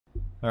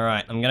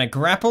Alright, I'm gonna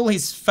grapple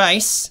his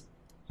face.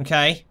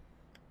 Okay.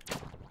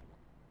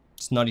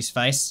 It's not his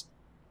face.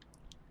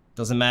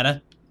 Doesn't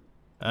matter.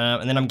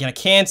 And then I'm gonna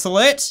cancel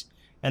it.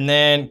 And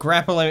then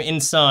grapple him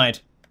inside.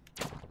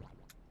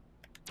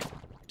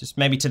 Just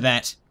maybe to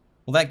that.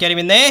 Will that get him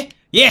in there?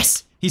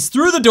 Yes! He's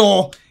through the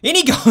door. In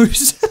he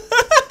goes.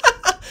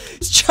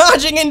 He's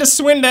charging into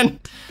Swindon.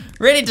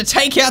 Ready to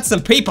take out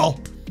some people.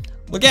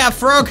 Look out,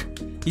 Frog.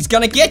 He's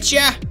gonna get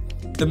ya.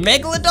 The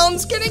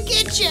Megalodon's gonna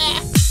get ya.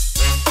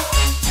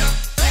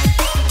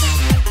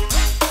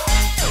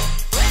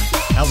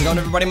 How's it going,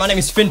 everybody? My name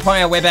is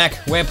Fynnpire. We're back.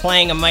 We're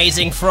playing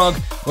Amazing Frog.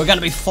 We're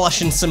gonna be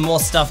flushing some more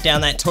stuff down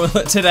that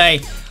toilet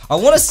today. I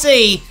wanna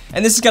see,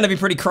 and this is gonna be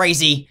pretty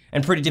crazy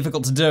and pretty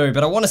difficult to do,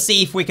 but I wanna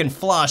see if we can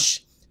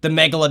flush the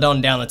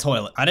Megalodon down the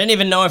toilet. I don't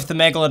even know if the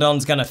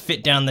Megalodon's gonna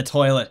fit down the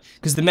toilet,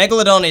 because the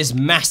Megalodon is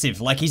massive.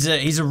 Like, he's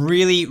a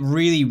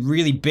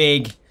really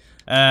big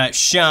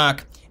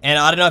shark, and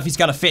I don't know if he's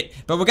gonna fit,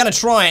 but we're gonna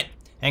try it.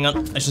 Hang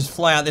on, let's just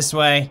fly out this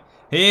way.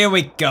 Here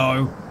we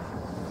go.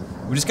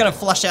 We're just gonna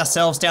flush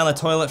ourselves down the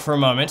toilet for a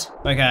moment.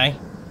 Okay.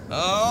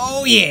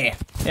 Oh yeah,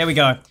 there we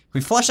go. If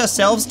we flush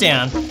ourselves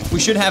down, we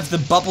should have the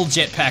bubble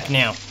jetpack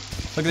now.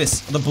 Look at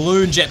this, the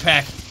balloon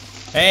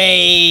jetpack.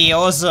 Hey,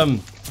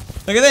 awesome.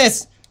 Look at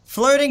this.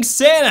 Floating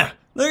Santa!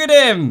 Look at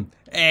him!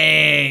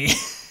 Hey!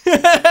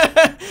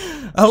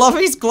 I love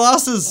his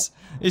glasses!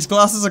 His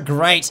glasses are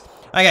great.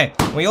 Okay,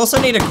 we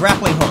also need a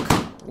grappling hook.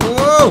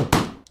 Whoa!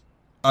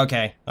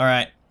 Okay,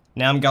 alright.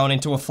 Now I'm going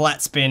into a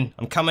flat spin.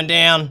 I'm coming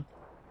down.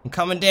 I'm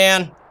coming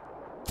down.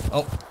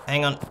 Oh,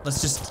 hang on.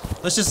 Let's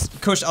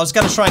just cushion. I was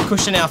gonna try and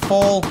cushion our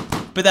fall,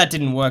 but that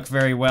didn't work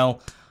very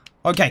well.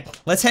 Okay,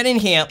 let's head in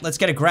here. Let's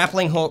get a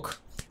grappling hook.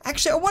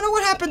 Actually, I wonder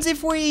what happens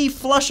if we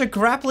flush a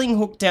grappling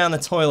hook down the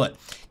toilet.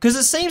 Because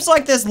it seems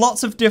like there's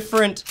lots of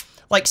different,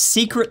 like,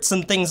 secrets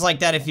and things like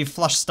that if you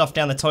flush stuff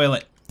down the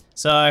toilet.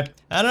 So, I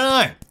don't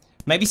know.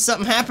 Maybe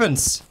something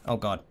happens. Oh,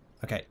 God.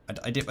 Okay,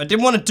 I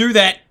didn't want to do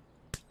that.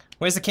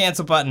 Where's the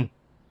cancel button?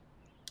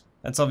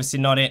 That's obviously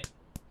not it.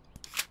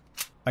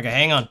 Okay,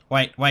 hang on.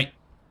 Wait.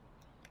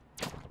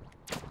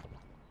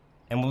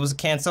 And what was the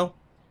cancel?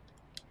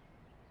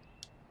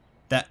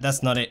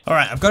 That's not it.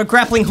 Alright, I've got a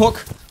grappling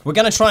hook. We're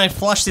gonna try and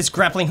flush this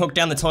grappling hook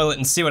down the toilet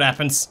and see what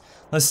happens.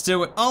 Let's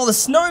do it. Oh, the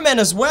snowman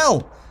as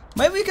well.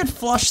 Maybe we could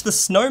flush the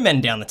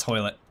snowman down the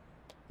toilet.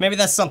 Maybe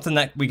that's something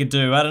that we could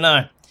do. I don't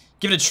know.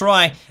 Give it a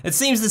try. It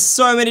seems there's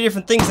so many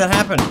different things that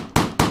happen.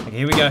 Okay,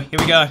 here we go. Here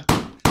we go.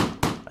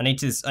 I need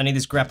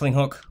this grappling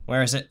hook.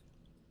 Where is it?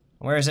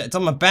 Where is it? It's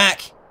on my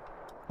back.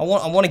 I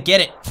want to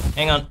get it.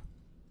 Hang on.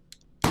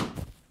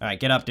 Alright,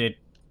 get up, dude.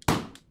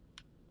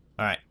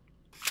 Alright.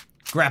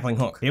 Grappling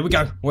hook. Here we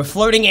go. We're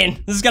floating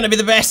in. This is gonna be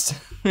the best.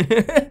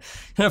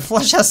 Gonna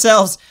flush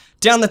ourselves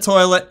down the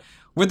toilet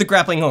with the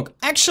grappling hook.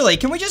 Actually,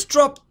 can we just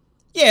drop...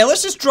 Yeah,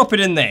 let's just drop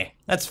it in there.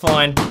 That's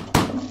fine.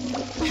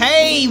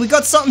 Hey, we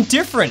got something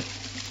different.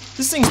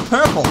 This thing's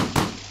purple.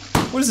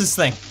 What is this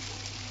thing?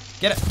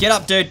 Get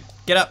up, dude.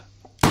 Get up.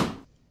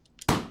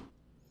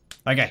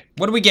 Okay,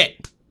 what do we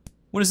get?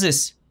 What is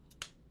this?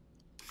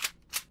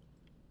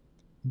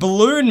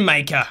 Balloon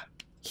maker.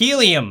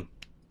 Helium.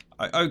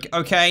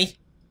 Okay.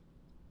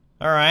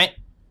 Alright.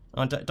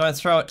 Oh, don't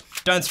throw it.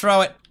 Don't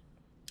throw it.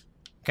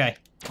 Okay.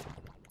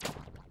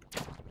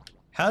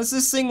 How does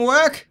this thing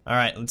work?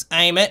 Alright, let's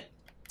aim it.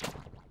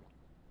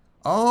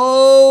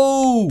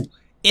 Oh!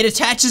 It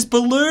attaches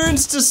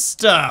balloons to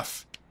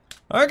stuff.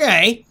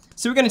 Okay.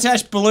 So we can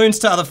attach balloons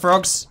to other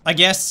frogs, I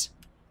guess.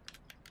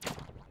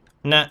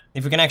 Nah,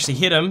 if we can actually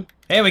hit them.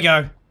 There we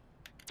go.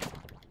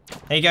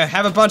 There you go.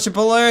 Have a bunch of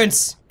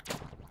balloons.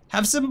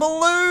 Have some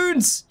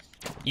balloons.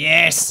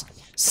 Yes.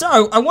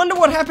 So, I wonder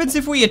what happens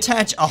if we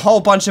attach a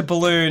whole bunch of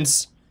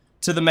balloons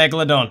to the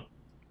Megalodon.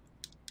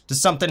 Does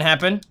something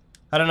happen?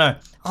 I don't know.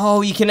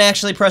 Oh, you can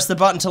actually press the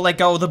button to let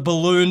go of the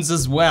balloons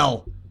as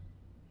well.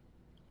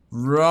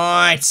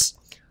 Right.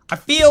 I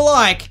feel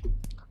like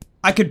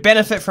I could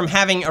benefit from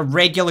having a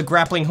regular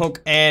grappling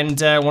hook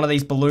and one of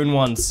these balloon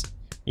ones.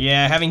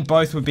 Yeah, having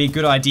both would be a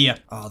good idea.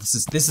 Oh, this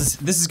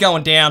is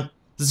going down.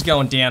 This is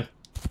going down.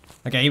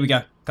 Okay, here we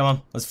go. Come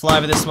on, let's fly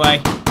over this way.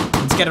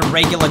 Let's get a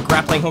regular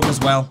grappling hook as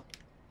well.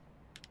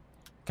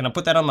 Can I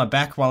put that on my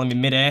back while I'm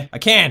in midair? I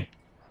can!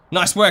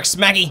 Nice work,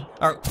 Smaggy!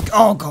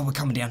 Oh god, we're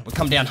coming down. We're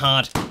coming down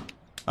hard.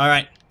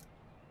 Alright.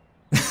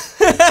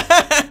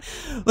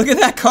 Look at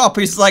that cop,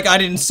 he's like, I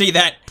didn't see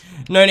that.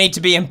 No need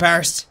to be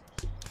embarrassed.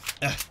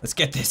 Let's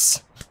get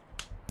this.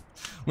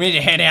 We need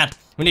to head out.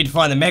 We need to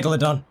find the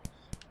Megalodon.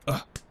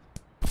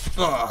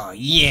 Oh,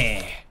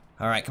 yeah.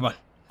 Alright, come on.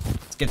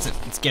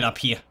 Let's get up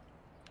here.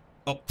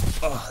 Oh,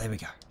 there we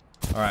go.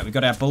 Alright, we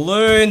got our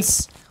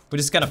balloons. We're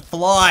just gonna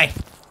fly.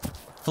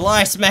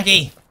 Fly,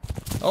 Smacky!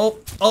 Oh,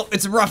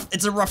 it's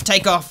a rough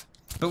takeoff.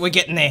 But we're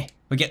getting there.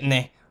 We're getting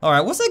there.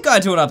 Alright, what's that guy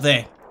doing up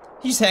there?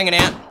 He's hanging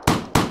out.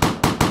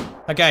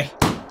 Okay,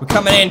 we're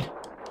coming in.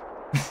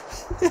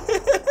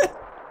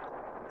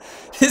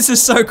 This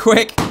is so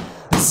quick.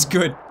 This is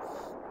good.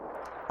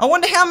 I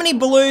wonder how many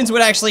balloons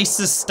would actually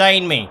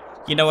sustain me.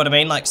 You know what I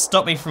mean? Like,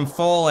 stop me from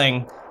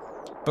falling.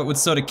 but would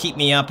sort of keep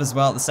me up as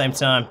well at the same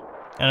time.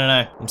 I don't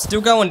know. I'm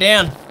still going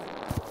down.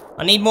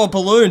 I need more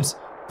balloons.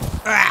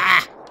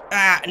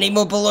 I need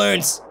more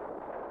balloons.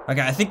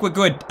 Okay, I think we're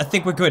good. I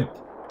think we're good.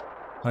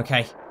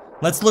 Okay,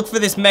 let's look for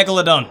this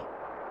Megalodon.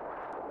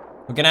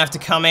 We're gonna have to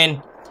come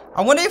in.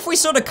 I wonder if we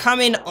sort of come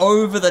in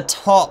over the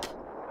top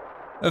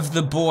of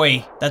the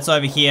buoy that's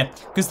over here,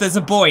 because there's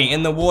a buoy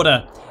in the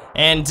water,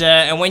 and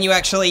when you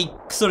actually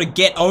sort of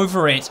get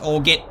over it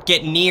or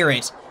get near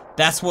it,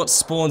 that's what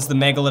spawns the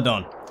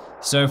Megalodon.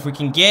 So if we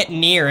can get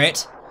near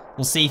it,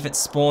 we'll see if it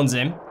spawns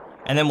him,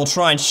 and then we'll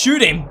try and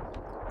shoot him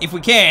if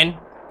we can.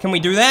 Can we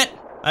do that?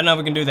 I don't know if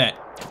we can do that.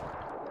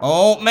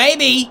 Oh,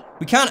 maybe.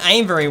 We can't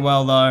aim very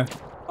well though.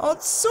 Oh,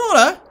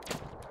 sorta.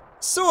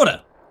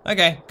 Sorta.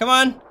 Okay, come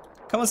on.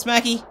 Come on,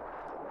 Smacky.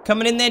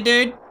 Coming in there,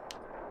 dude.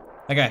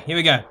 Okay, here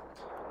we go.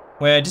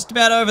 We're just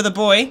about over the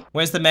buoy.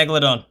 Where's the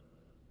Megalodon?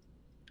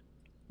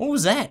 What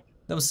was that?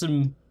 That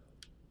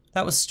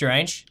was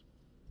strange.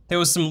 There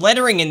was some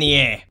lettering in the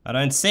air. I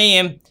don't see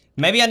him.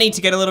 Maybe I need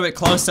to get a little bit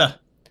closer.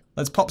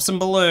 Let's pop some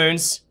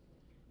balloons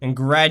and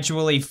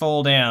gradually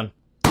fall down.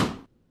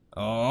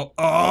 Oh,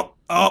 oh,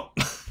 oh.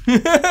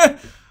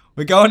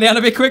 We're going down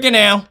a bit quicker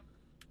now.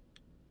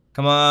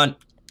 Come on.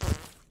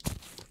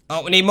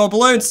 Oh, we need more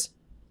balloons.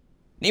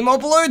 Need more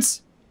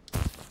balloons.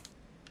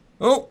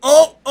 Oh,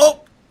 oh,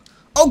 oh.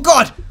 Oh,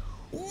 God.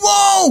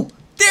 Whoa.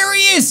 There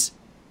he is.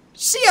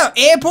 See how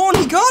airborne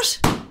he got?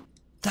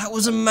 That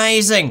was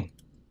amazing.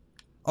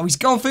 Oh, he's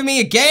going for me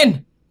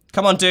again.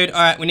 Come on, dude.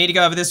 All right, we need to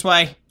go over this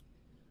way.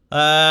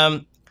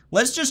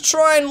 Let's just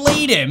try and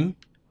lead him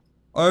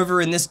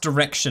over in this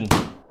direction.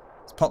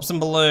 Let's pop some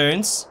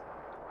balloons.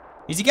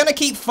 Is he gonna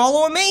keep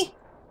following me?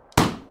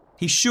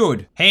 He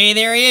should. Hey,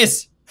 there he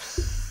is.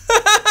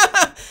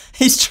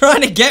 He's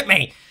trying to get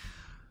me.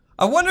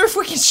 I wonder if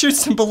we can shoot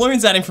some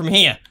balloons at him from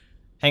here.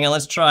 Hang on,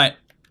 let's try it.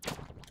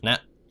 Nah.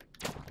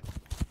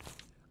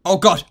 Oh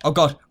God, oh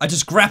God. I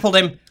just grappled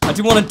him. I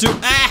didn't want to do,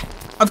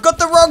 I've got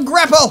the wrong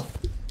grapple.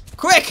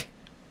 Quick.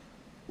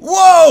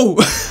 Whoa,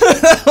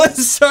 that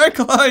was so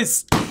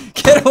close.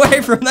 Get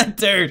away from that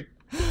dude.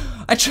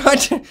 I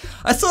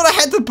thought I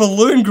had the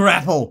balloon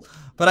grapple,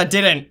 but I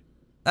didn't.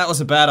 That was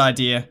a bad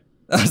idea.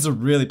 That was a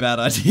really bad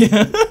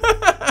idea.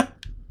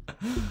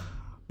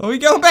 Are we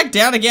going back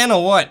down again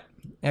or what?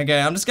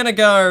 Okay, I'm just gonna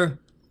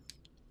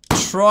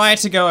try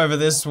to go over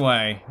this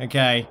way,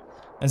 okay,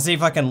 and see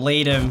if I can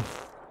lead him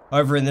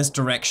over in this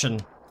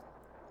direction.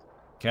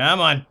 Come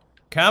on,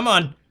 come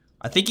on.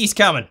 I think he's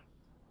coming.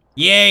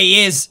 Yeah,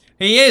 he is.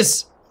 He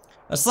is.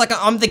 It's like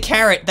I'm the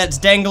carrot that's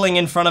dangling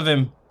in front of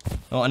him.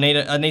 Oh, I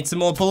need some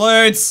more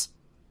balloons.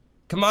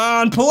 Come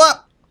on, pull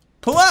up.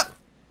 Pull up.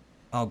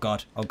 Oh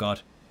God, oh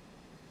God.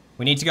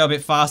 We need to go a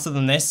bit faster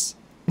than this.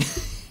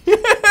 We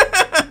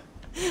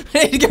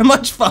need to go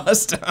much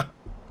faster.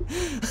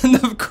 And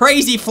the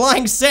crazy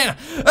flying Santa.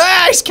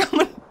 Ah, he's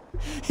coming.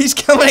 He's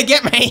coming to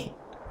get me.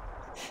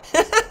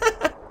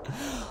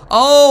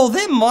 Oh,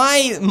 they're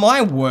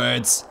my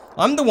words.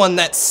 I'm the one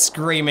that's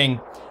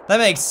screaming. That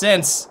makes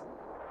sense.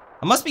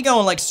 I must be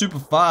going like super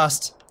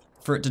fast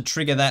for it to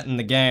trigger that in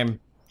the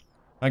game.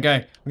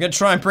 Okay, we're gonna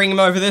try and bring him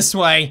over this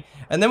way,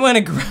 and then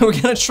we're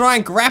gonna try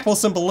and grapple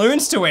some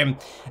balloons to him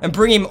and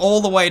bring him all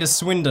the way to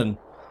Swindon.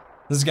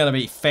 This is gonna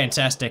be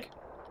fantastic.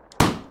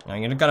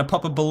 I'm gonna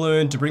pop a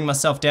balloon to bring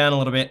myself down a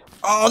little bit.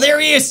 Oh, there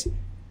he is!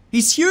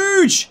 He's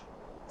huge!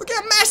 Look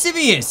how massive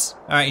he is!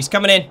 Alright, he's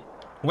coming in.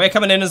 We're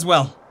coming in as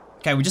well.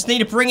 Okay, we just need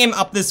to bring him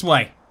up this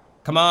way.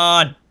 Come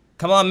on.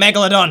 Come on,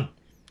 Megalodon.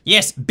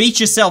 Yes, beat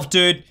yourself,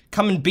 dude.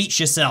 Come and beat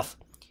yourself.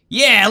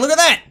 Yeah, look at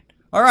that!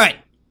 Alright.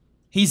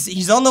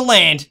 He's on the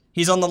land.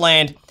 He's on the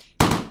land.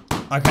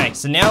 Okay,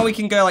 so now we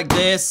can go like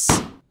this.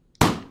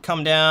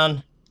 Come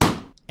down.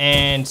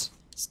 And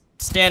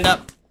stand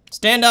up.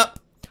 Stand up.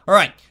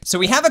 Alright, so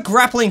we have a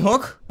grappling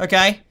hook,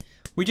 okay?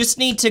 We just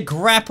need to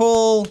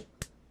grapple,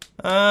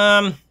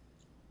 probably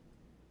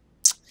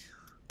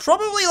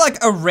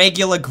like a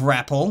regular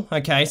grapple,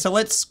 okay? So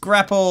let's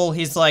grapple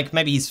his, like,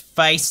 maybe his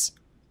face.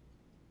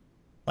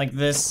 Like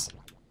this.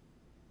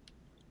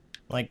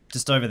 Like,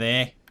 just over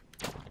there.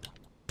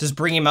 Just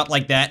bring him up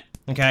like that,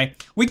 okay?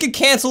 We could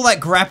cancel that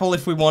grapple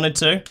if we wanted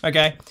to,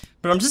 okay?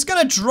 But I'm just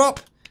gonna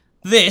drop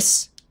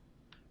this,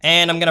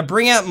 and I'm gonna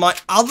bring out my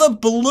other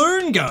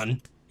balloon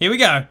gun. Here we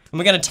go. And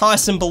we're gonna tie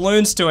some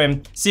balloons to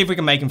him, see if we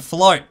can make him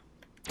float.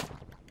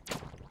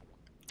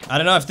 I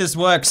don't know if this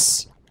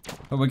works,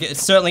 but we're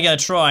certainly gonna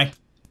try.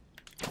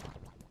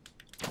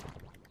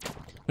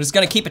 We're just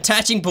gonna keep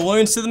attaching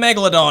balloons to the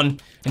Megalodon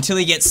until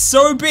he gets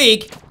so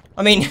big.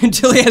 I mean,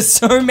 until he has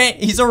so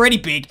many, he's already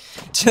big,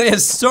 until he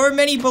has so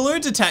many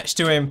balloons attached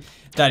to him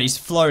that he's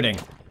floating.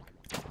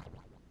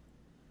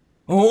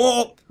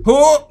 Oh,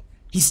 oh,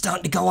 he's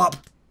starting to go up.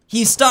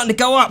 He's starting to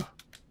go up.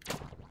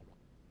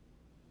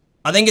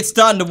 I think it's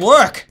starting to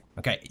work.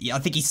 Okay, yeah, I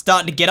think he's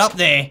starting to get up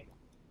there.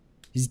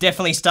 He's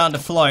definitely starting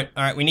to float.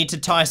 All right, we need to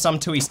tie some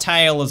to his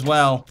tail as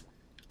well.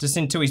 Just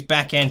into his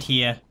back end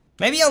here.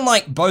 Maybe on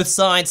like both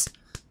sides,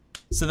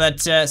 so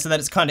that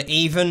it's kind of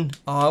even.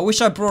 Oh, I wish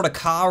I brought a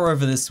car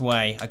over this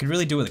way. I could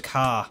really do with a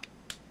car.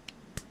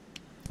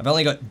 I've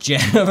only got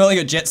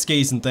jet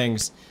skis and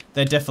things.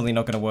 They're definitely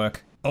not gonna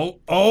work. Oh,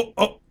 oh,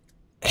 oh.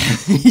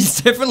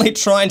 He's definitely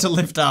trying to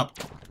lift up.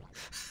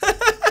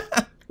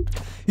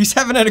 He's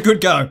having it a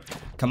good go.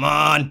 Come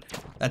on.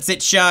 That's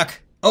it,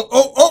 shark. Oh,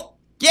 oh, oh.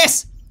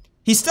 Yes.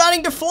 He's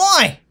starting to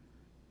fly.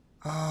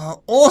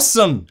 Oh,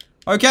 awesome.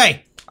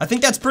 Okay. I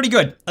think that's pretty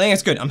good. I think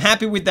that's good. I'm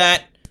happy with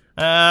that.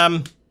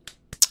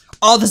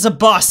 Oh, there's a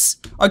bus.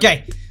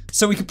 Okay.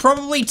 So we could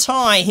probably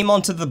tie him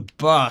onto the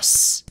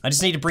bus. I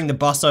just need to bring the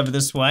bus over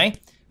this way.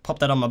 Pop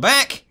that on my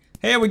back.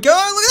 Here we go.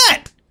 Look at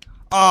that.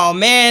 Oh,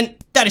 man.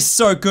 That is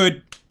so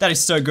good. That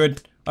is so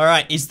good. All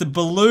right. Is the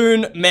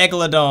balloon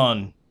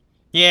Megalodon?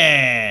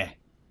 Yeah.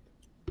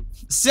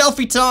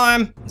 Selfie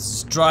time. Let's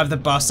just drive the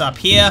bus up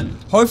here.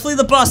 Hopefully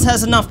the bus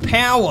has enough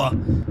power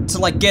to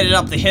like get it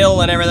up the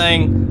hill and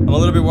everything. I'm a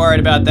little bit worried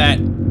about that.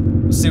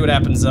 We'll see what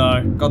happens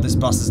though. God, this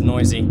bus is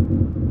noisy.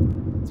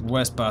 It's the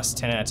worst bus,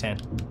 10 out of 10.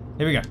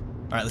 Here we go.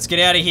 All right, let's get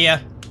out of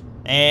here.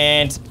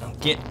 And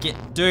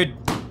dude,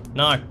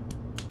 no.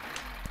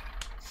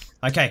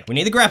 Okay, we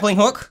need the grappling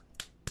hook.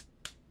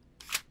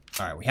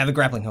 All right, we have the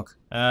grappling hook.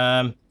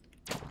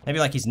 Maybe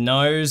like his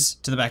nose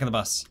to the back of the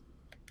bus.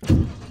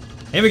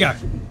 Here we go.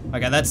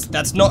 Okay,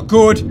 that's not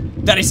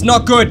good. That is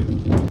not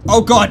good.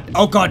 Oh god,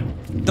 oh god.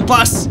 The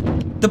bus.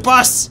 The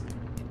bus.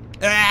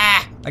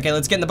 Ah! Okay,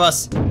 let's get in the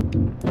bus.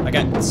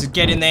 Okay, let's just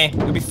get in there.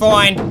 It'll be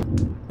fine.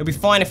 It'll be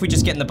fine if we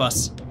just get in the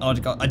bus. Oh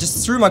god, I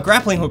just threw my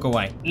grappling hook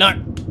away.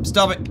 No,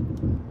 stop it.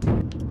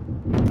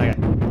 Okay.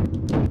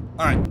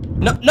 Alright.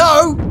 No,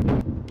 no!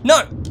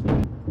 No!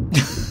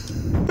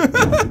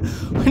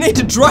 We need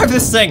to drive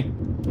this thing.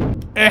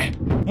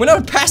 We're not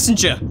a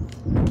passenger.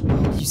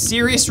 Are you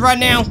serious right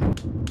now?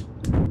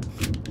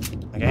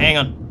 Okay, hang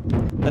on.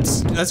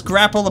 Let's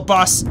grapple the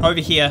bus over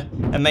here,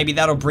 and maybe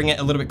that'll bring it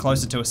a little bit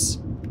closer to us.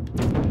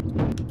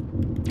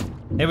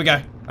 Here we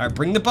go. All right,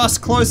 bring the bus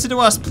closer to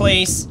us,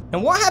 please.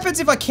 And what happens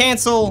if I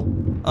cancel?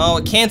 Oh,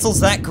 it cancels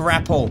that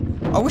grapple.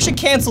 I wish it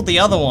canceled the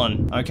other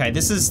one. Okay,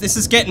 this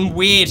is getting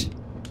weird.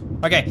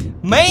 Okay,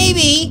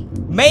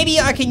 maybe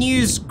I can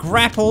use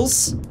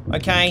grapples,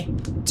 okay,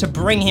 to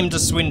bring him to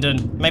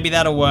Swindon. Maybe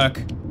that'll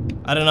work.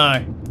 I don't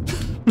know.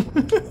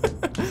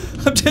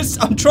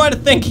 I'm trying to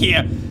think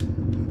here.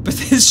 But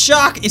this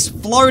shark is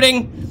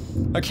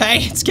floating, okay?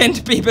 It's getting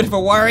to be a bit of a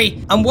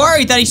worry. I'm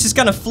worried that he's just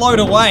gonna float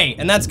away,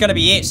 and that's gonna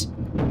be it.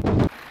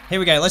 Here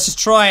we go, let's just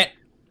try it.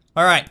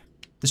 All right,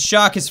 the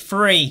shark is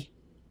free.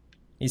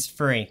 He's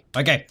free.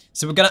 Okay,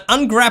 so we're gonna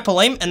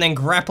ungrapple him and then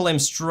grapple him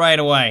straight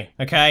away,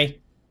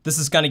 okay? This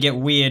is gonna get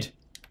weird.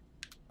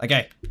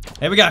 Okay,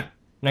 here we go.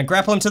 Now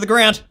grapple him to the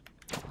ground.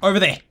 Over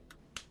there.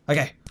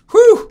 Okay,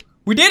 whew,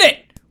 we did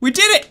it. We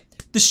did it.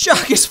 The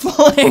shark is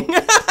flying.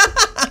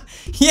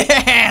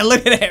 Yeah,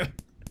 look at him.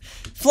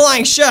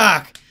 Flying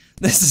shark.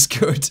 This is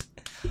good.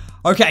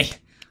 Okay,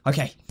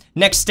 okay.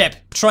 Next step,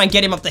 try and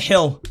get him up the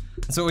hill.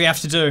 That's what we have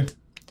to do.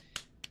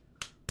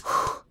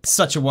 Whew,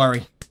 such a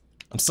worry.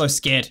 I'm so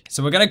scared.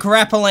 So we're gonna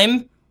grapple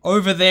him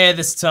over there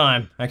this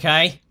time,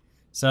 okay?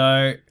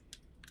 So,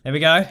 there we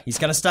go. He's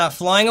gonna start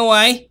flying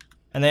away,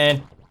 and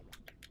then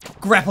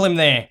grapple him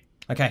there.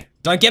 Okay,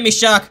 don't get me,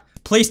 shark.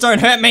 Please don't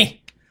hurt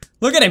me.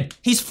 Look at him.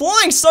 He's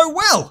flying so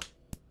well.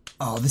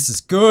 Oh, this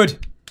is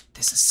good.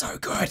 This is so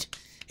good.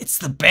 It's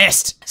the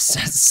best. The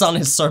sun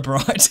is so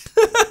bright.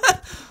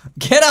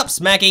 Get up,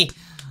 Smacky.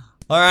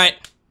 All right.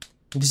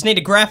 We just need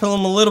to grapple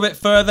him a little bit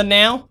further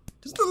now.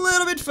 Just a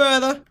little bit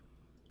further.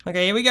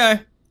 Okay, here we go.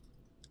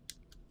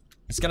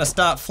 He's gonna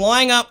start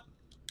flying up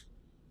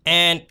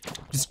and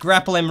just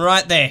grapple him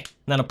right there. And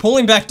then I'll pull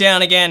him back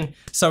down again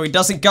so he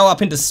doesn't go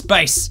up into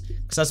space,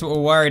 because that's what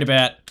we're worried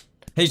about.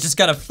 He's just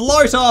gonna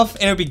float off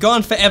and he'll be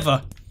gone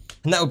forever.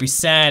 And that would be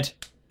sad.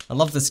 I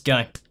love this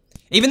guy.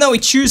 Even though he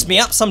chews me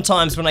up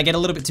sometimes when I get a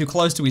little bit too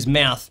close to his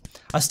mouth,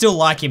 I still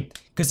like him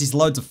because he's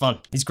loads of fun.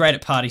 He's great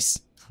at parties.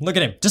 Look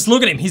at him. Just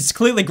look at him. He's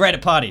clearly great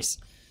at parties.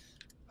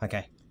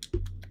 Okay.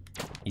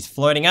 He's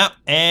floating up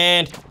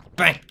and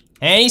bang.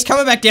 And he's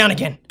coming back down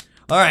again.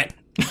 All right.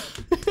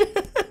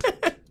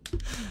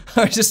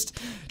 just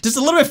a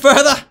little bit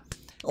further.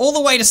 All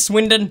the way to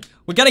Swindon.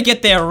 We're gonna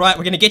get there, all right?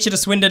 We're gonna get you to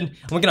Swindon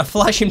and we're gonna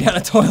flush him down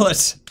a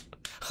toilet.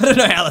 I don't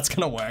know how that's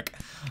gonna work.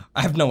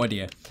 I have no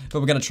idea, but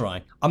we're gonna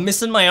try. I'm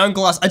missing my own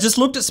glass. I just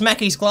looked at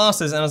Smacky's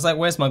glasses and I was like,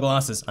 where's my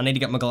glasses? I need to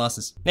get my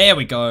glasses. There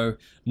we go.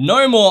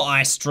 No more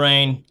eye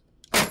strain.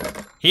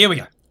 Here we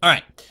go. All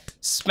right,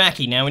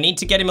 Smacky, now we need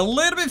to get him a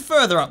little bit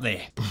further up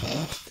there.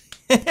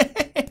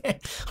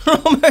 We're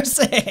almost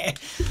there.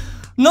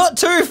 Not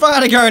too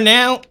far to go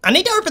now. I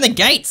need to open the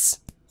gates.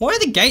 Why are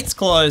the gates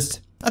closed?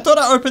 I thought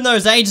I opened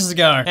those ages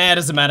ago. It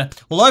doesn't matter.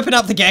 We'll open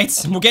up the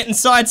gates and we'll get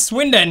inside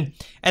Swindon.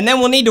 And then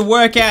we'll need to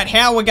work out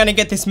how we're gonna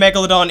get this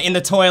Megalodon in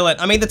the toilet.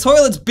 I mean, the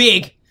toilet's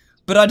big,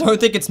 but I don't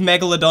think it's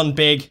Megalodon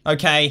big,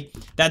 okay?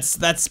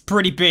 That's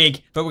pretty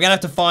big, but we're gonna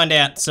have to find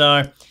out,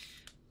 so.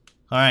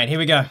 All right, here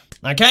we go.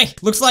 Okay,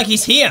 looks like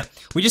he's here.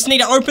 We just need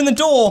to open the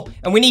door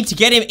and we need to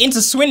get him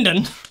into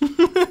Swindon.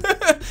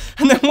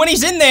 And then when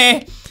he's in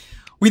there,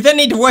 we then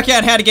need to work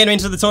out how to get him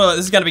into the toilet.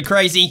 This is gonna be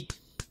crazy.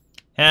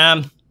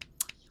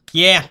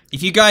 Yeah,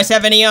 if you guys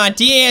have any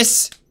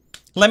ideas,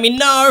 let me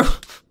know.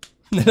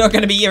 They're not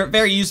going to be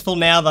very useful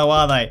now though,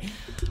 are they?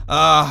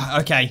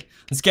 Okay.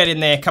 Let's get in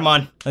there. Come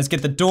on. Let's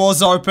get the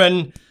doors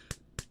open.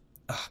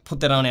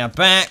 Put that on our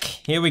back.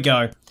 Here we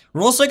go.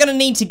 We're also going to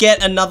need to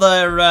get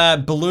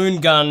another balloon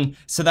gun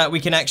so that we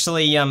can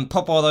actually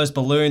pop all those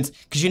balloons,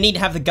 because you need to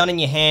have the gun in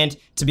your hand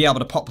to be able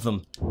to pop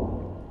them.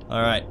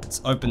 Alright,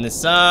 let's open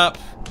this up.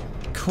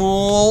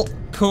 Cool,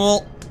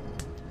 cool.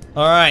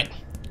 Alright,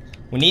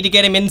 we need to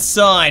get him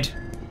inside.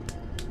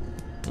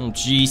 Oh,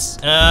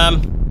 jeez.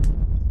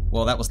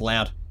 Well, that was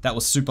loud. That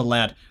was super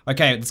loud.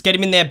 Okay, let's get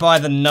him in there by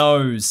the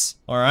nose.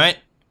 Alright.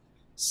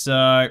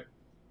 So,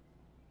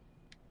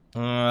 if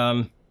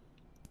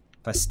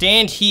I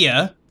stand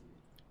here.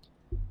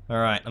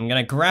 Alright, I'm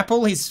gonna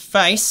grapple his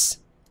face.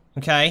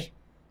 Okay.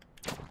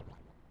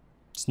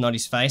 It's not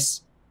his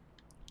face.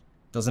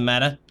 Doesn't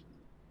matter.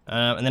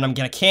 And then I'm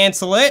gonna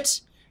cancel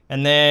it.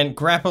 And then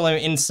grapple him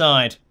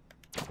inside.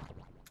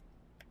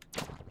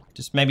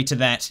 Just maybe to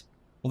that.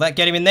 Will that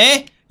get him in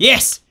there?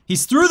 Yes!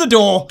 He's through the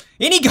door.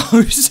 In he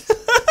goes.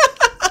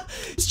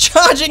 He's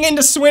charging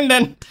into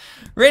Swindon.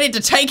 Ready to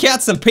take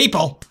out some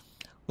people.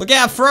 Look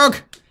out, Frog.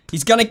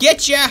 He's gonna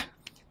get ya.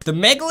 The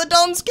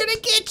Megalodon's gonna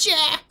get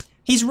ya.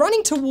 He's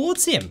running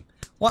towards him.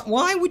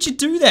 Why would you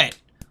do that?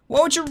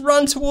 Why would you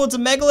run towards a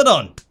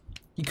Megalodon?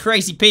 You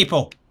crazy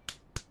people.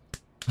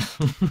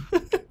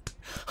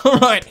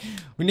 Alright,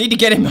 we need to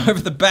get him over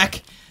the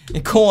back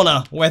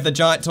corner where the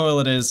giant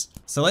toilet is.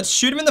 So let's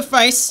shoot him in the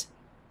face.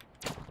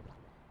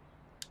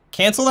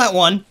 Cancel that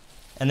one.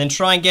 And then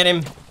try and get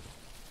him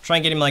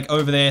like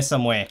over there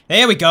somewhere.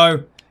 There we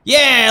go.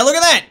 Yeah, look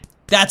at that.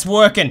 That's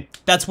working.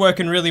 That's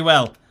working really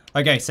well.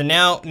 Okay, so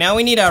now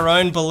we need our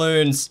own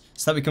balloons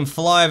so that we can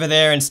fly over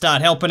there and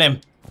start helping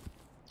him.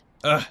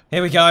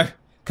 Here we go.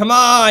 Come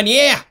on,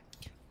 yeah!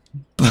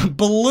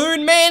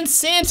 Balloon Man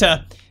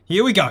Santa.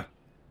 Here we go.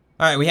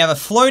 Alright, we have a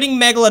floating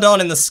Megalodon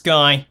in the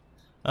sky.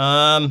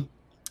 Now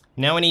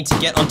we need to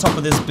get on top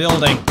of this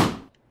building.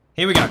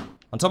 Here we go.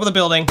 On top of the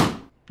building.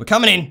 We're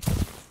coming in.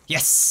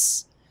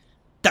 Yes!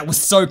 That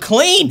was so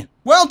clean!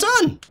 Well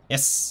done!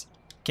 Yes.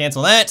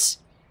 Cancel that.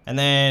 And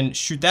then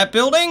shoot that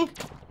building.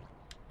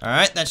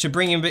 Alright, that should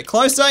bring him a bit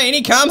closer. In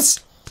he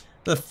comes!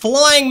 The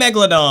flying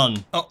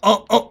Megalodon.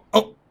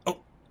 Oh.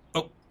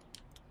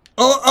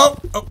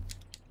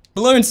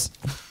 Balloons.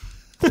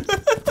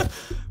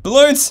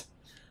 Balloons.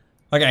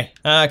 Okay,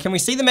 can we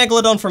see the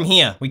Megalodon from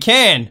here? We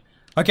can.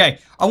 Okay,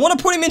 I want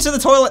to put him into the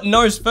toilet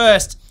nose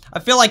first. I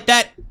feel like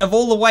that, of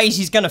all the ways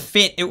he's gonna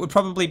fit, it would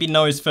probably be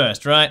nose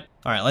first, right?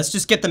 Alright, let's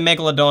just get the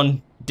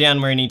Megalodon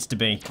down where he needs to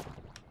be.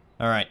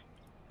 Alright.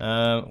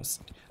 Oh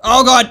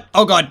god!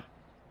 Oh god!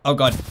 Oh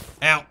god.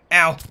 Ow,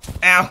 ow,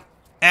 ow,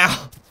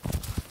 ow.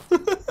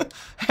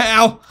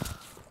 Ow.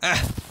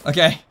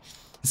 Okay.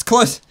 It's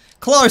close.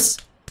 Close!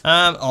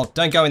 Oh,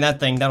 don't go in that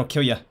thing. That'll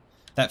kill you.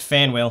 That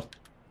fan will.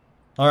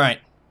 Alright.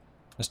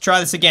 Let's try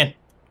this again.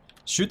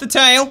 Shoot the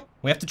tail.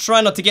 We have to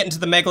try not to get into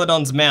the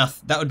Megalodon's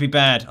mouth. That would be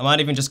bad. I might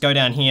even just go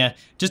down here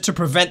just to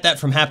prevent that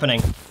from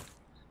happening.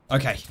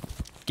 Okay.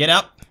 Get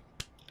up.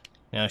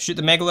 Now shoot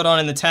the Megalodon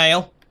in the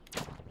tail.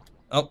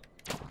 Oh.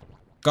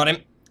 Got him.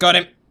 Got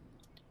him.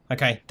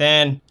 Okay,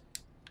 then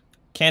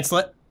cancel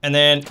it. And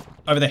then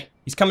over there.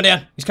 He's coming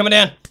down. He's coming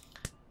down.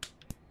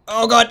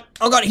 Oh god.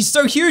 Oh god. He's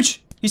so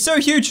huge. He's so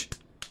huge.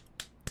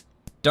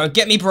 Don't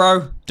get me,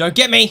 bro. Don't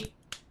get me.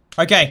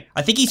 Okay.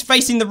 I think he's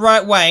facing the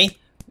right way.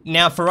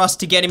 Now for us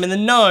to get him in the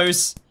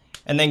nose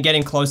and then get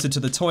him closer to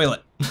the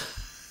toilet.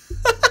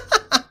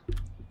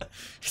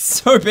 He's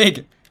so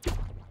big.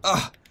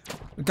 Oh,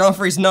 we're going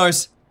for his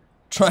nose.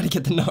 Trying to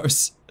get the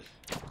nose.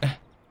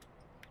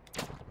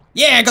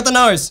 Yeah, I got the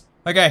nose.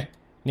 Okay.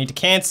 Need to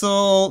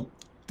cancel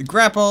the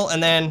grapple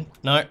and then,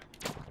 no.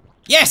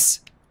 Yes!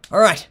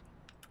 Alright.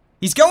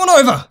 He's going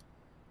over.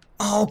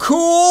 Oh,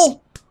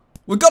 cool.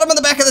 We got him on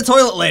the back of the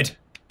toilet lid.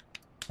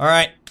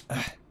 Alright.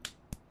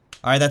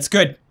 Alright, that's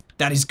good.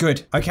 That is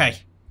good. Okay.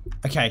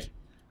 Okay.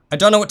 I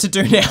don't know what to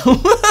do now.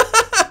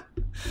 I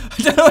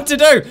don't know what to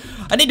do.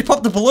 I need to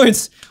pop the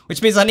balloons,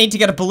 which means I need to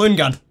get a balloon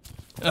gun.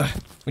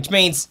 Which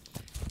means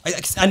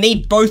I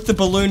need both the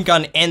balloon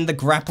gun and the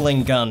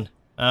grappling gun.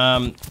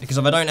 Because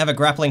if I don't have a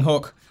grappling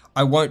hook,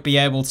 I won't be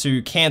able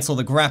to cancel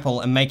the grapple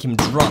and make him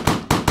drop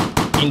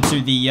into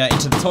the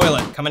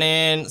toilet. Coming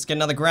in. Let's get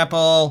another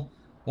grapple.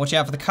 Watch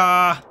out for the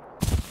car.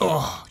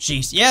 Oh,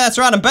 jeez. Yeah, that's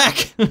right. I'm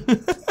back.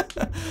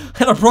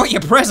 And I brought you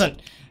a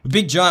present. A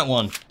big giant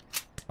one.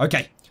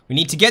 Okay, we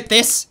need to get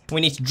this.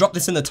 We need to drop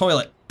this in the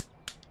toilet.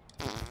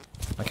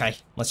 Okay,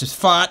 let's just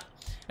fart.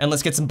 And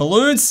let's get some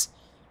balloons.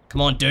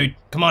 Come on, dude.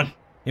 Come on.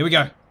 Here we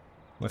go.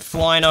 We're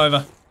flying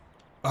over.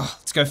 Oh,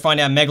 let's go find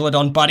our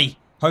Megalodon buddy.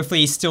 Hopefully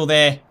he's still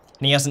there.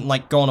 And he hasn't,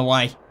 like, gone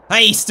away.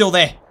 Hey, he's still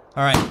there.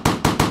 Alright.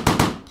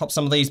 Pop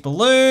some of these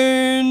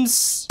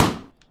balloons.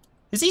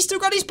 Has he still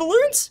got his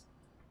balloons?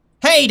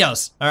 Hey, he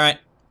does. Alright.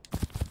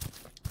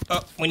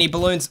 Oh, we need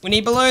balloons. We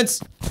need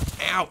balloons.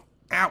 Ow.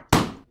 Ow.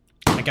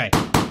 Okay.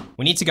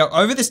 We need to go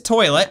over this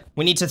toilet.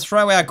 We need to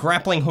throw our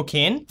grappling hook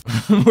in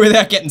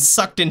without getting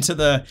sucked into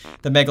the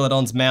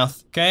Megalodon's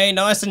mouth. Okay,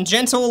 nice and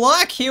gentle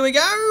like. Here we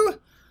go.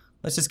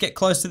 Let's just get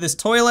close to this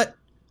toilet.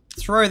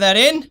 Throw that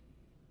in.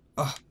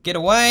 Oh, get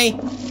away.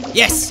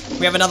 Yes,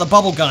 we have another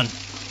bubble gun.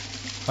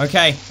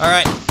 Okay, all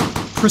right.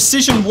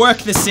 Precision work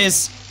this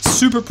is.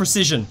 Super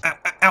precision. Ow,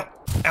 ow,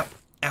 ow,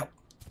 ow.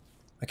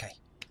 Okay.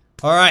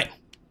 All right.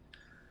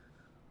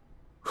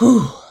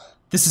 Whew.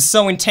 This is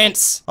so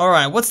intense. All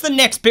right, what's the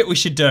next bit we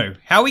should do?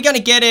 How are we gonna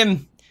get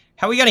him?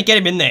 How are we gonna get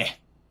him in there?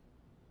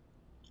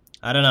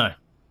 I don't know.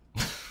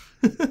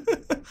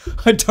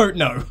 I don't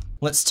know.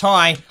 Let's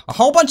tie a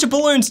whole bunch of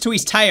balloons to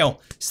his tail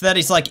so that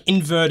he's like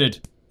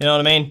inverted. You know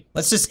what I mean?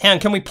 Let's just,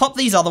 can we pop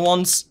these other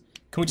ones?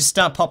 Can we just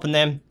start popping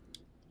them?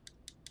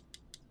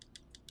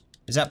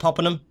 Is that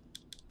popping them?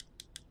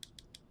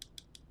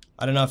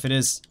 I don't know if it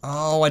is.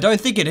 Oh, I don't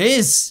think it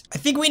is. I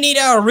think we need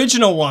our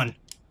original one.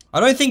 I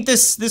don't think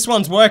this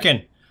one's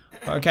working.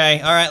 Okay,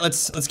 all right,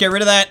 let's get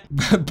rid of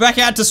that. Back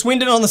out to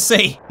Swindon on the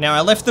sea. Now, I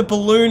left the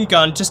balloon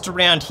gun just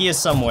around here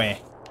somewhere.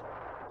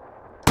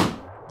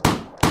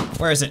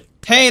 Where is it?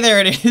 Hey, there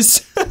it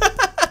is.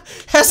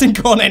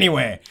 Hasn't gone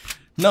anywhere.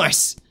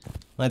 Nice.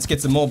 Let's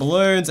get some more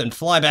balloons and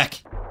fly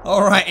back.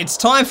 All right, it's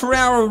time for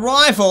our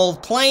arrival.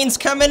 Planes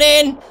coming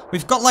in.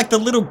 We've got like the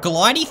little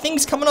glidey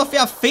things coming off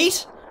our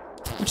feet,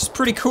 which is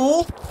pretty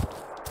cool.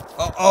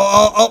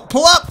 Oh,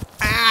 pull up.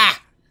 Ah.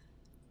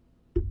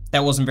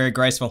 That wasn't very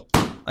graceful.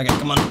 Okay,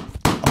 come on.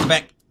 Up the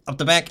back. Up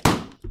the back.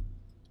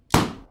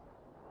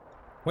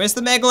 Where's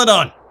the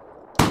Megalodon?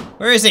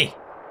 Where is he?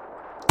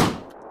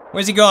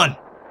 Where's he gone?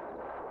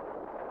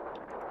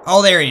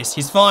 Oh, there he is.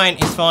 He's fine.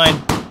 He's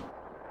fine.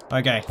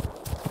 Okay.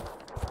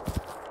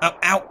 Ow,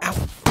 ow,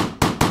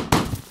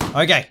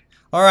 ow. Okay.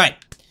 All right.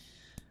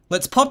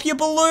 Let's pop your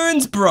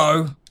balloons,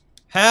 bro.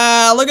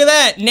 Ah, look at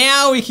that.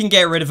 Now we can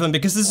get rid of them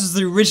because this is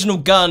the original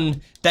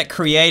gun that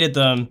created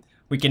them.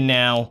 We can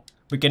now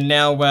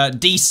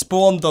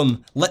despawn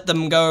them, let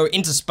them go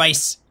into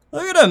space.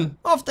 Look at them,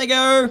 off they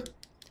go.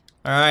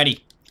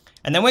 Alrighty.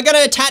 And then we're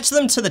gonna attach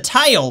them to the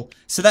tail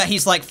so that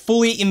he's like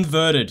fully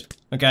inverted.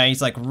 Okay,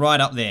 he's like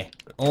right up there,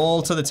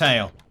 all to the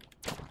tail.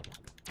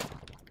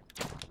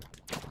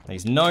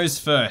 He's nose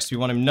first, we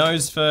want him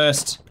nose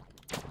first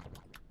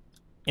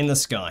in the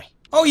sky.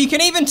 Oh, you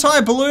can even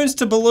tie balloons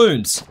to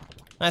balloons.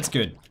 That's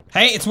good.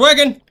 Hey, it's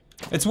working,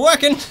 it's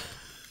working.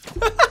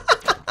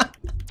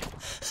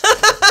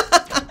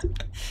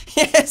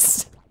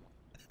 Yes!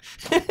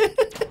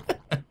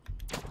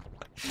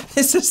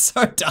 This is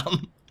so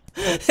dumb.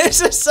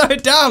 This is so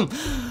dumb.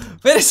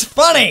 But it's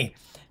funny.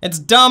 It's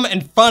dumb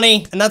and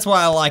funny, and that's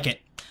why I like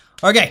it.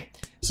 Okay,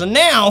 so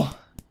now...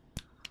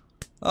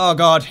 Oh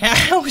god,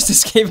 how is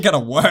this game gonna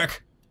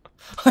work?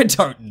 I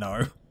don't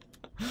know.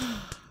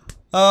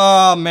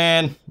 Oh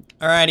man.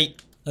 Alrighty.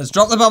 Let's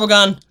drop the bubble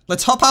gun.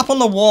 Let's hop up on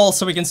the wall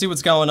so we can see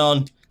what's going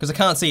on. Because I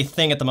can't see a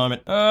thing at the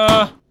moment.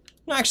 No,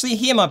 actually,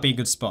 here might be a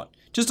good spot.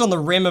 Just on the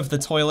rim of the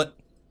toilet.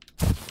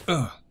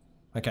 Ugh.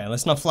 Okay,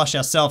 let's not flush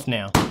ourselves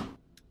now.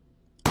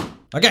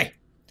 Okay,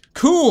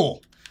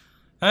 cool.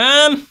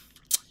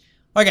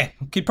 Okay,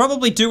 we could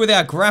probably do with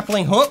our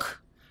grappling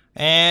hook.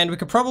 And we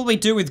could probably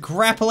do with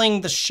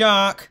grappling the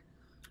shark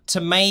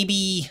to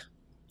maybe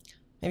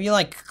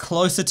like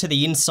closer to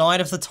the inside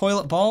of the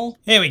toilet bowl.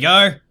 Here we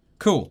go.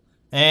 Cool.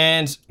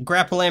 And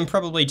grapple him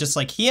probably just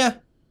like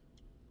here.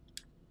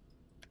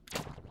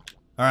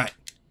 All right.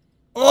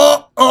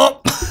 Oh!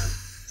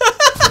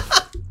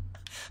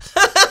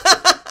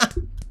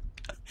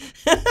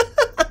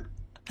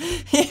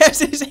 He has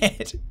his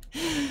head.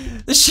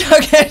 The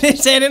shark had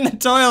his head in the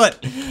toilet.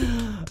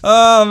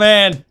 Oh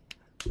man,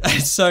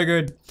 that's so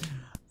good.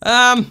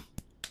 Okay.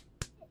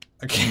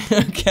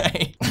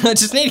 I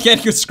just need to get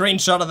a good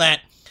screenshot of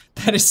that.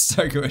 That is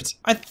so good.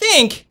 I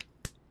think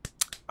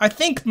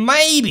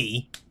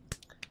maybe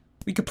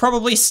we could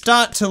probably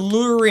start to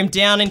lure him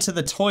down into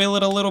the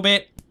toilet a little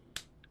bit.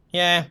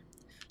 Yeah.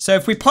 So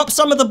if we pop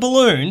some of the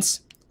balloons,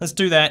 let's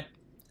do that.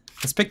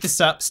 Let's pick this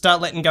up, start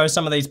letting go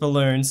some of these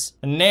balloons.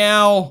 And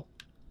now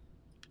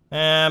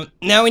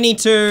we need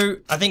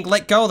to, I think,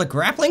 let go of the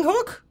grappling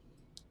hook.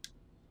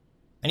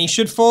 And he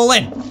should fall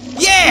in.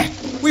 Yeah!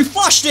 We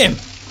flushed him!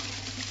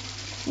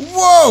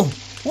 Whoa!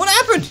 What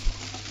happened?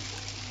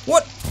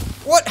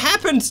 What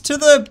happened to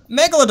the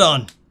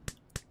Megalodon?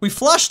 We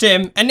flushed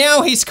him, and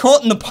now he's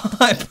caught in the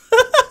pipe.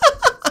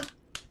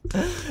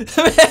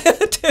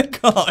 Dear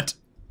God.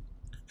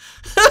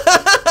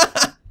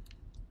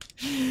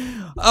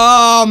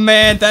 Oh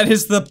man, that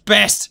is the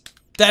best.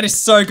 That is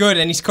so good,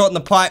 and he's caught in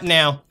the pipe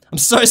now. I'm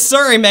so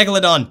sorry,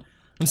 Megalodon.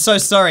 I'm so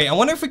sorry. I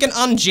wonder if we can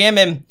ungem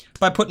him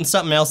by putting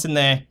something else in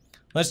there.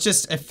 Let's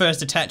just at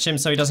first attach him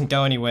so he doesn't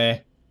go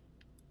anywhere.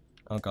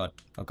 Oh god,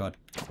 oh god.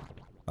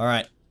 All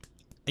right.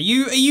 Are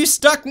you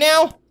stuck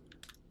now?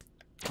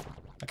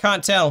 I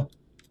can't tell.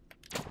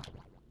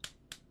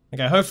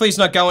 Okay, hopefully he's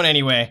not going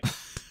anywhere.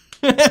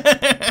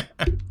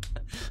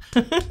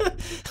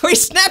 We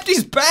snapped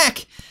his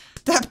back!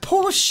 That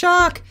poor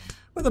shark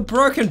with a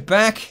broken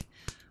back.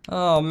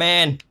 Oh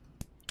man.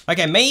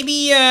 Okay,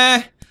 maybe,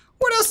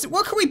 what else?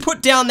 What can we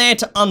put down there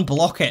to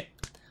unblock it?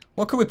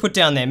 What can we put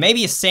down there?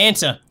 Maybe a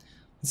Santa.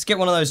 Let's get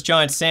one of those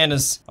giant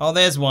Santas. Oh,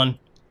 there's one.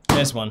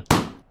 There's one.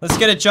 Let's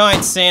get a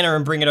giant Santa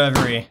and bring it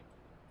over here.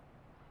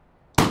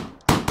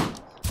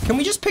 Can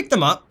we just pick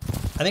them up?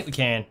 I think we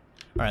can.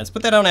 Alright, let's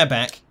put that on our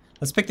back.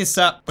 Let's pick this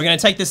up. We're gonna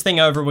take this thing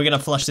over. We're gonna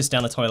flush this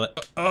down the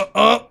toilet.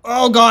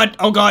 Oh god,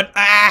 oh god.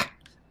 Ah!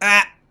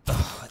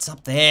 Oh, it's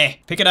up there.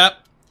 Pick it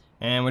up.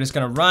 And we're just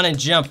gonna run and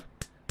jump.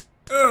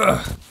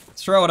 Ugh.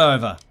 Throw it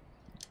over.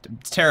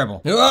 It's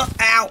terrible.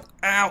 Ow,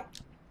 ow.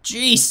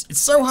 Jeez,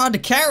 it's so hard to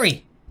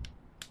carry.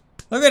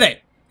 Look at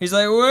it. He's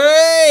like,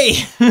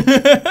 way!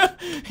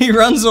 He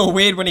runs all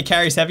weird when he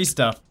carries heavy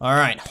stuff.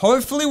 Alright,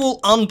 hopefully we'll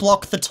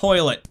unblock the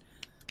toilet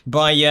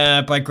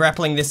by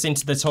grappling this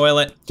into the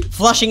toilet,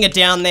 flushing it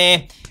down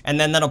there, and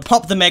then that'll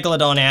pop the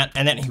Megalodon out,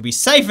 and then he'll be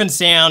safe and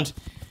sound,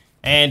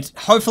 and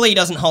hopefully he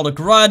doesn't hold a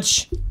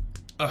grudge.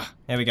 Ugh,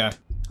 there we go.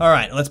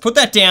 Alright, let's put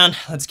that down.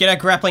 Let's get our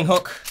grappling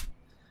hook.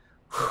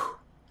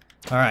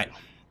 Alright,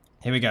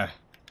 here we go.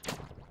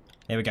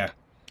 Here we go.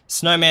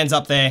 Snowman's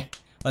up there.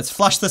 Let's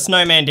flush the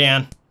snowman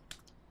down.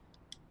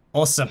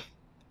 Awesome.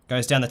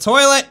 Goes down the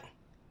toilet.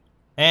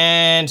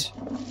 And...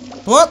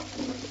 whoop!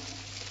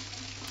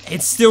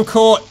 It's still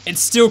caught.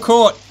 It's still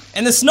caught.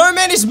 And the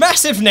snowman is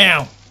massive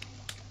now.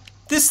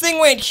 This thing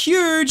went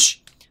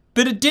huge,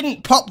 but it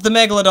didn't pop the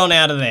Megalodon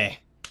out of there.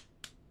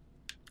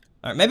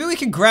 Alright, maybe we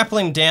can grapple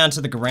him down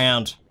to the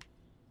ground.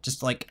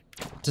 Just like,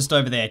 just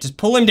over there. Just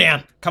pull him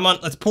down. Come on,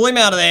 let's pull him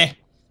out of there.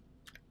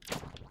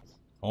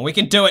 Oh, we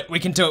can do it. We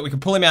can do it. We can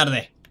pull him out of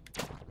there.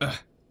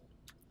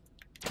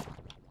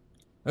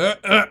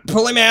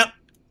 Pull him out.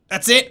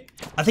 That's it.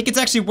 I think it's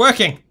actually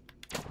working.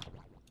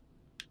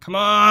 Come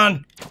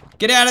on.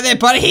 Get out of there,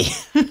 buddy.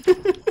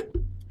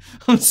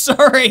 I'm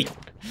sorry.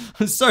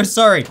 I'm so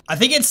sorry. I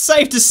think it's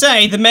safe to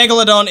say the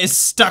Megalodon is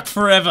stuck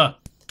forever.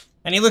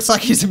 And he looks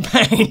like he's in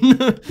pain.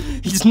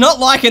 He's not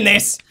liking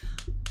this.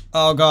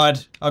 Oh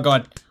god. Oh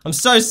god. I'm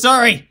so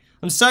sorry.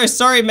 I'm so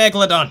sorry,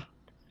 Megalodon.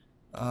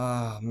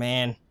 Oh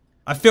man.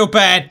 I feel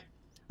bad.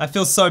 I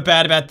feel so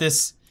bad about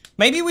this.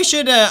 Maybe we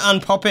should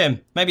unpop him.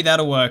 Maybe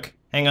that'll work.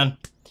 Hang on.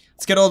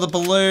 Let's get all the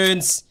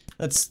balloons.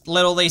 Let's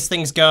let all these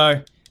things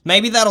go.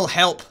 Maybe that'll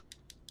help.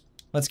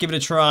 Let's give it a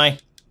try.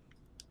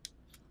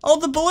 Oh,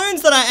 the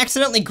balloons that I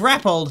accidentally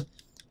grappled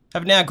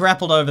have now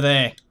grappled over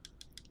there.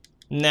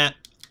 Nah.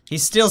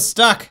 He's still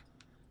stuck.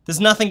 There's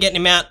nothing getting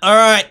him out.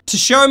 Alright, to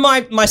show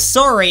my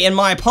sorry and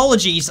my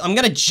apologies, I'm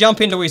gonna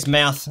jump into his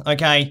mouth,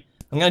 okay?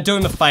 I'm gonna do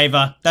him a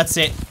favor. That's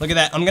it. Look at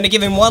that. I'm gonna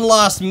give him one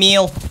last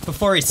meal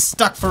before he's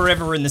stuck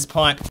forever in this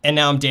pipe. And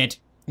now I'm dead.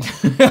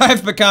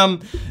 I've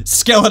become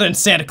Skeleton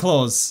Santa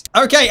Claus.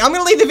 Okay, I'm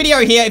gonna leave the video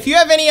here. If you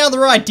have any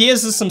other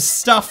ideas of some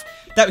stuff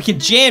that we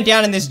could jam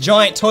down in this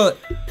giant toilet,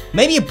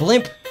 maybe a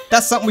blimp.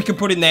 That's something we could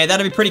put in there.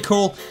 That'd be pretty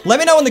cool. Let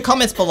me know in the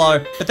comments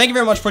below. But thank you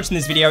very much for watching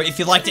this video. If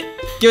you liked it,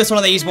 give us one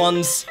of these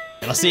ones.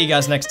 And I'll see you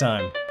guys next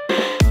time.